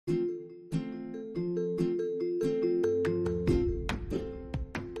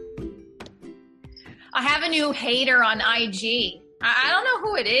have a new hater on IG. I don't know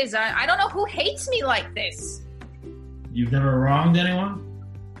who it is. I don't know who hates me like this. You've never wronged anyone?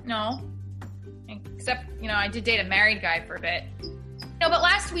 No. Except, I did date a married guy for a bit. No, but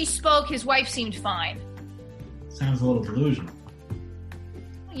last we spoke, his wife seemed fine. Sounds a little delusional.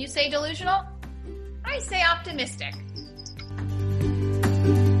 You say delusional? I say optimistic.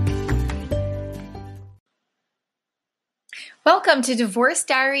 Welcome to Divorce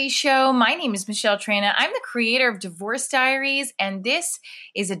Diaries Show. My name is Michelle Trena. I'm the creator of Divorce Diaries, and this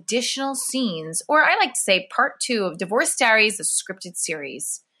is additional scenes, or I like to say part 2 of Divorce Diaries, the scripted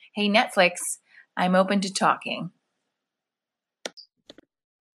series. Hey, Netflix, I'm open to talking.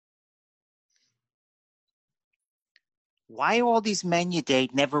 Why are all these men you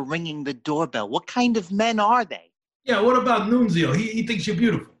date never ringing the doorbell? What kind of men are they? Yeah, what about Nunzio? He thinks you're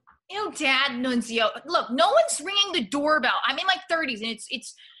beautiful. Dad, Nunzio. Look, no one's ringing the doorbell. I'm in my 30s, and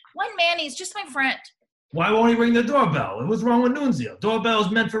it's one man. He's just my friend. Why won't he ring the doorbell? What's wrong with Nunzio? Doorbell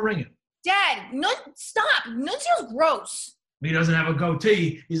is meant for ringing. Dad, stop. Nunzio's gross. He doesn't have a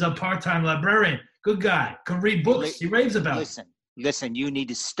goatee. He's a part-time librarian. Good guy. Can read books. He raves about it. Listen, you need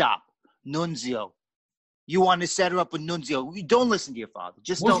to stop. Nunzio. You want to set her up with Nunzio. Don't listen to your father.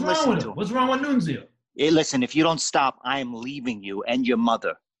 Just don't listen to him. What's wrong with Nunzio? Hey, listen, if you don't stop, I am leaving you and your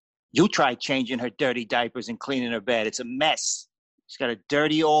mother. You try changing her dirty diapers and cleaning her bed. It's a mess. She's got a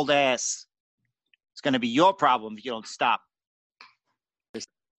dirty old ass. It's going to be your problem if you don't stop.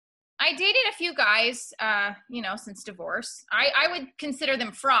 I dated a few guys, since divorce. I would consider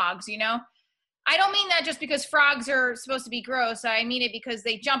them frogs, I don't mean that just because frogs are supposed to be gross. I mean it because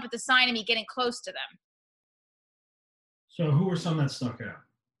they jump at the sign of me getting close to them. So who were some that stuck out?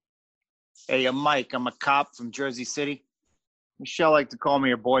 Hey, I'm Mike. I'm a cop from Jersey City. Michelle liked to call me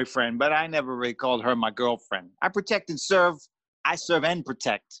her boyfriend, but I never really called her my girlfriend. I protect and serve. I serve and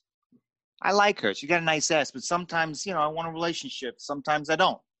protect. I like her. She got a nice ass, but sometimes, I want a relationship. Sometimes I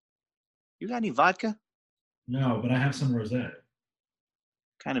don't. You got any vodka? No, but I have some rosé. What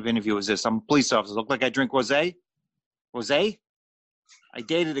kind of interview is this? I'm a police officer. Look like I drink rosé? Rosé? I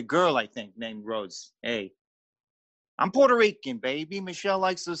dated a girl, I think, named Rose. Hey. I'm Puerto Rican, baby. Michelle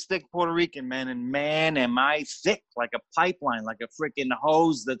likes those thick Puerto Rican men, and man, am I thick like a pipeline, like a freaking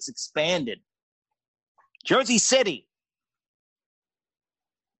hose that's expanded. Jersey City.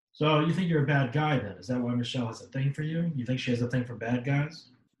 So you think you're a bad guy then? Is that why Michelle has a thing for you? You think she has a thing for bad guys?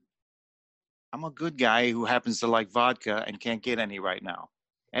 I'm a good guy who happens to like vodka and can't get any right now.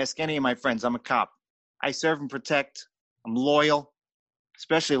 Ask any of my friends. I'm a cop. I serve and protect. I'm loyal,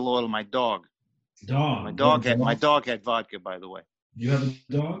 especially loyal to my dog. Dog. My dog had vodka, by the way. You have a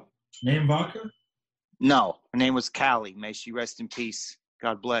dog named Vodka? No, her name was Callie. May she rest in peace.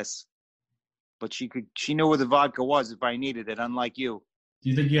 God bless. But she knew where the vodka was if I needed it, unlike you. Do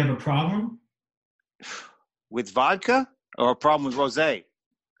you think you have a problem? With vodka or a problem with rosé?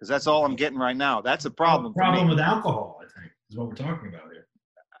 Because that's all I'm getting right now. That's a problem. Problem with alcohol, I think, is what we're talking about here.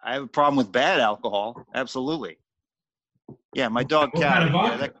 I have a problem with bad alcohol. Absolutely. Yeah, my dog What Callie. kind of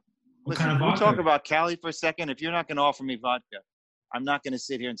vodka? Listen, we'll talk about Callie for a second. If you're not going to offer me vodka, I'm not going to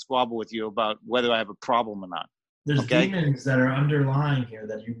sit here and squabble with you about whether I have a problem or not. There's demons that are underlying here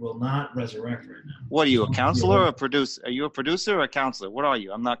that you will not resurrect right now. What are you, a counselor or a producer? Are you a producer or a counselor? What are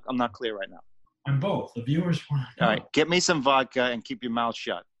you? I'm not clear right now. I'm both. The viewers want to know. All right, get me some vodka and keep your mouth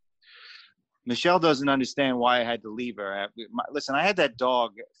shut. Michelle doesn't understand why I had to leave her. Listen, I had that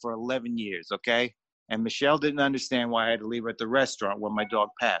dog for 11 years, okay? And Michelle didn't understand why I had to leave her at the restaurant when my dog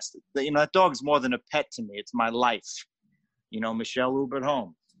passed. That dog is more than a pet to me. It's my life. Michelle Ubered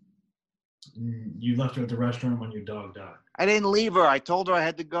home. You left her at the restaurant when your dog died. I didn't leave her. I told her I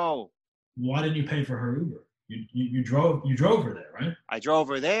had to go. Why didn't you pay for her Uber? You drove her there, right? I drove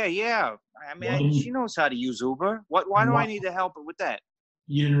her there, yeah. I mean, she knows how to use Uber. Why do I need to help her with that?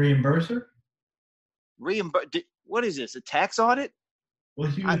 You didn't reimburse her? What is this? A tax audit? Well,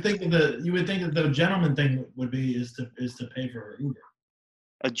 you would think that the gentleman thing would be is to pay for her Uber.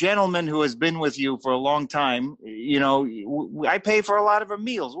 A gentleman who has been with you for a long time, I pay for a lot of her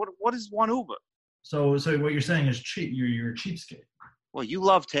meals. What is one Uber? So what you're saying is cheap. You're a cheapskate. Well, you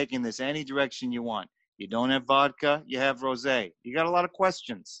love taking this any direction you want. You don't have vodka, you have rosé. You got a lot of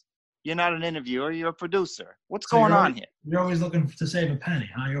questions. You're not an interviewer, you're a producer. What's going on here? You're always looking to save a penny,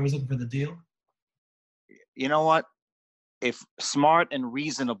 huh? You're always looking for the deal? You know what? If smart and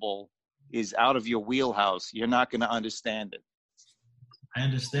reasonable is out of your wheelhouse, you're not going to understand it. I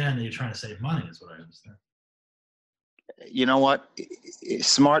understand that you're trying to save money, is what I understand. You know what?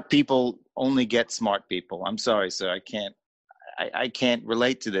 Smart people only get smart people. I'm sorry, sir. I can't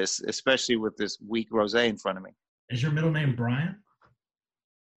relate to this, especially with this weak rosé in front of me. Is your middle name Brian?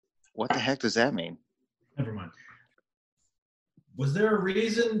 What the heck does that mean? Never mind. Was there a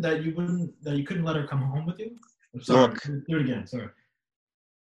reason that you couldn't let her come home with you? I'm sorry. Look. Do it again. Sorry.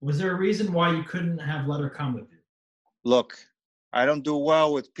 Was there a reason why you couldn't have let her come with you? Look, I don't do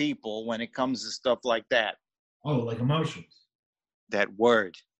well with people when it comes to stuff like that. Oh, like emotions. That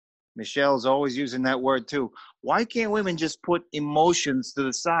word. Michelle's always using that word too. Why can't women just put emotions to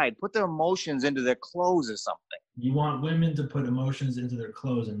the side? Put their emotions into their clothes or something. You want women to put emotions into their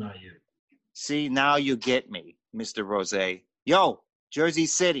clothes and not you. See, now you get me, Mr. Rose. Yo, Jersey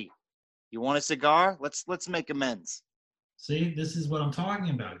City. You want a cigar? Let's make amends. See, this is what I'm talking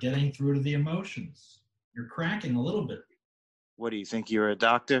about, getting through to the emotions. You're cracking a little bit. What do you think? You're a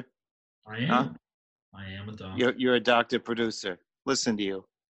doctor? I am. Huh? I am a doctor. You're a doctor producer. Listen to you.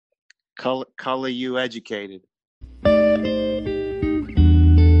 Color you educated. Then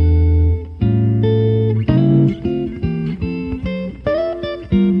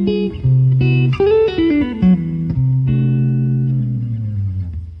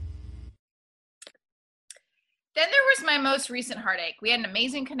there was my most recent heartache. We had an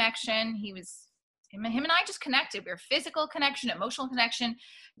amazing connection. Him and I just connected. We were physical connection, emotional connection.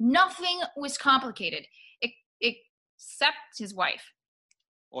 Nothing was complicated except his wife.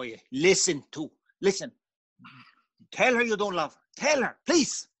 Oh yeah, listen. Tell her you don't love her. Tell her,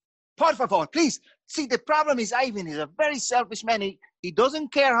 please. Por favor, please. See, the problem is Ivan is a very selfish man. He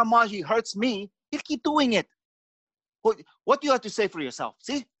doesn't care how much he hurts me. He'll keep doing it. What do you have to say for yourself?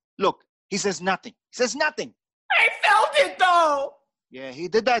 See? Look, he says nothing. I felt it though. Yeah, he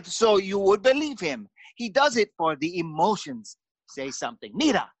did that so you would believe him. He does it for the emotions. Say something.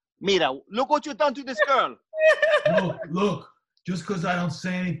 Mira, look what you've done to this girl. Look. Just because I don't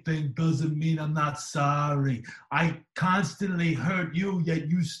say anything doesn't mean I'm not sorry. I constantly hurt you,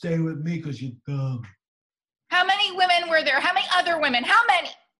 yet you stay with me because you're dumb. How many women were there? How many other women? How many?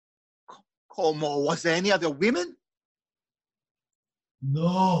 Como? Was there any other women?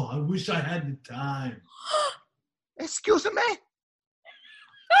 No, I wish I had the time. Excuse me?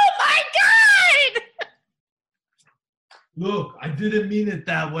 Oh my God! Look, I didn't mean it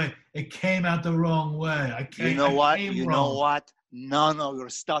that way. It came out the wrong way. You know what? None of your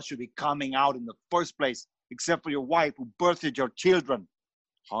stuff should be coming out in the first place, except for your wife who birthed your children.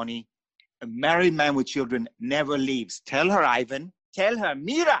 Honey, a married man with children never leaves. Tell her, Ivan. Tell her,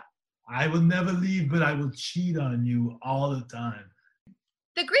 Mira. I will never leave, but I will cheat on you all the time.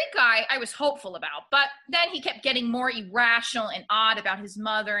 The Greek guy I was hopeful about, but then he kept getting more irrational and odd about his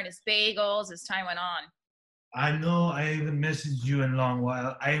mother and his bagels as time went on. I know I haven't messaged you in a long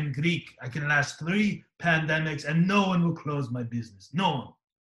while. I am Greek. I can last 3 pandemics and no one will close my business. No one.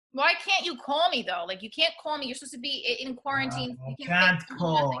 Why can't you call me though? Like, you can't call me. You're supposed to be in quarantine. I can't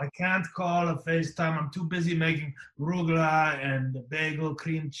call or FaceTime. I'm too busy making rugla and bagel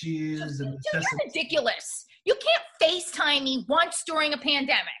cream cheese. And You're ridiculous. You can't FaceTime me once during a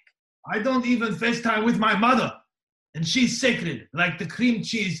pandemic. I don't even FaceTime with my mother. And she's sacred, like the cream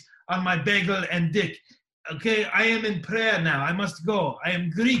cheese on my bagel and dick. Okay, I am in prayer now. I must go. I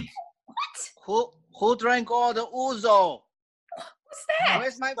am Greek. What? Who drank all the ouzo? What's that?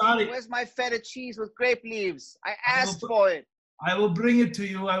 Where's my feta cheese with grape leaves? I asked for it. I will bring it to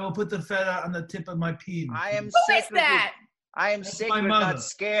you. I will put the feta on the tip of my peen. I am Who sacred. is that? I am That's sacred, my mother. not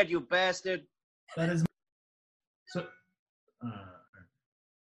scared, you bastard. That is.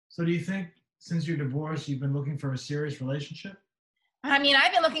 So do you think since you're divorced, you've been looking for a serious relationship? I mean,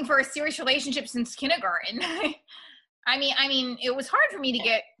 I've been looking for a serious relationship since kindergarten. I mean, it was hard for me to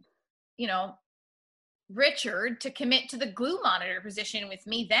get, Richard to commit to the glue monitor position with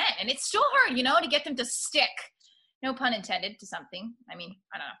me then. And it's still hard, to get them to stick, no pun intended, to something. I mean,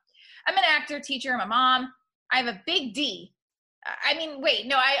 I don't know. I'm an actor, teacher, I'm a mom. I have a big D. I didn't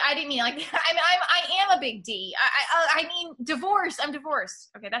mean like, I am a big D. I mean, divorce. I'm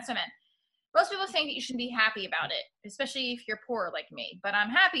divorced. Okay, that's what I meant. Most people think that you shouldn't be happy about it, especially if you're poor like me. But I'm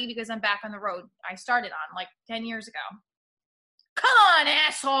happy because I'm back on the road I started on like 10 years ago. Come on,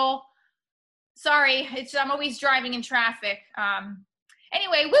 asshole. Sorry, I'm always driving in traffic.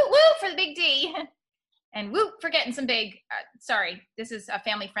 Anyway, woo for the big D. And woo for getting some big. Sorry, this is a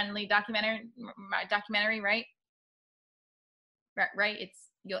family-friendly documentary, right? Right?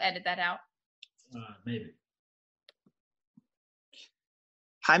 You'll edit that out. Maybe.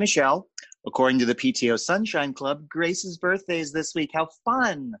 Hi, Michelle. According to the PTO Sunshine Club, Grace's birthday is this week. How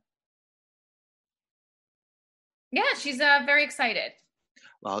fun. Yeah, she's very excited.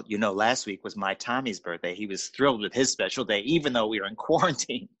 Well, last week was my Tommy's birthday. He was thrilled with his special day, even though we were in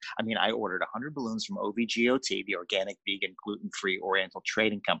quarantine. I mean, I ordered 100 balloons from OVGOT, the organic, vegan, gluten-free Oriental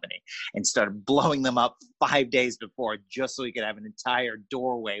Trading Company, and started blowing them up 5 days before just so we could have an entire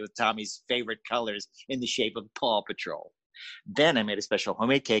doorway with Tommy's favorite colors in the shape of Paw Patrol. Then I made a special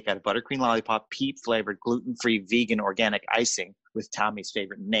homemade cake out of buttercream lollipop, peat-flavored, gluten-free, vegan, organic icing with Tommy's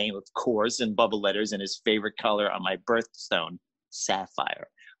favorite name, of course, in bubble letters and his favorite color on my birthstone, sapphire.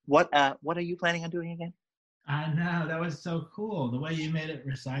 What are you planning on doing again? I know, that was so cool. The way you made it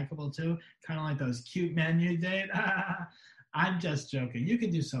recyclable too, kind of like those cute men you did. I'm just joking. You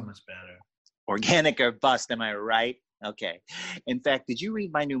can do so much better. Organic or bust, am I right? Okay. In fact, did you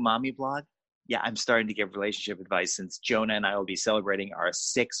read my new mommy blog? Yeah, I'm starting to give relationship advice since Jonah and I will be celebrating our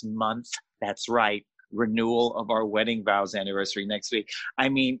 6-month, that's right, renewal of our wedding vows anniversary next week. I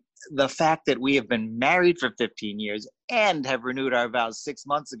mean, the fact that we have been married for 15 years and have renewed our vows 6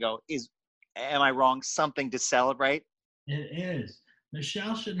 months ago is, am I wrong, something to celebrate? It is.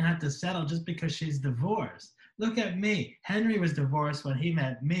 Michelle shouldn't have to settle just because she's divorced. Look at me. Henry was divorced when he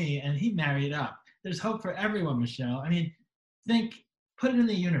met me, and he married up. There's hope for everyone, Michelle. I mean, put it in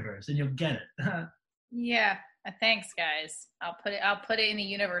the universe, and you'll get it. Yeah. Thanks, guys. I'll put it in the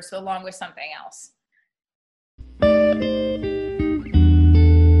universe along with something else.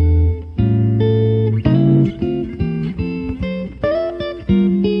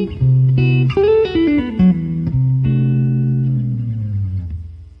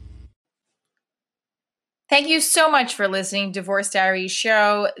 Thank you so much for listening to Divorce Diaries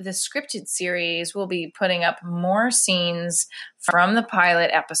show. The scripted series will be putting up more scenes from the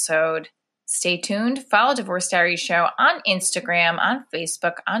pilot episode. Stay tuned. Follow Divorce Diaries show on Instagram, on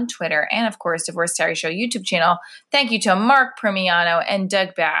Facebook, on Twitter, and of course, Divorce Diaries show YouTube channel. Thank you to Mark Primiano and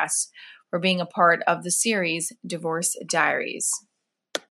Doug Bass for being a part of the series Divorce Diaries.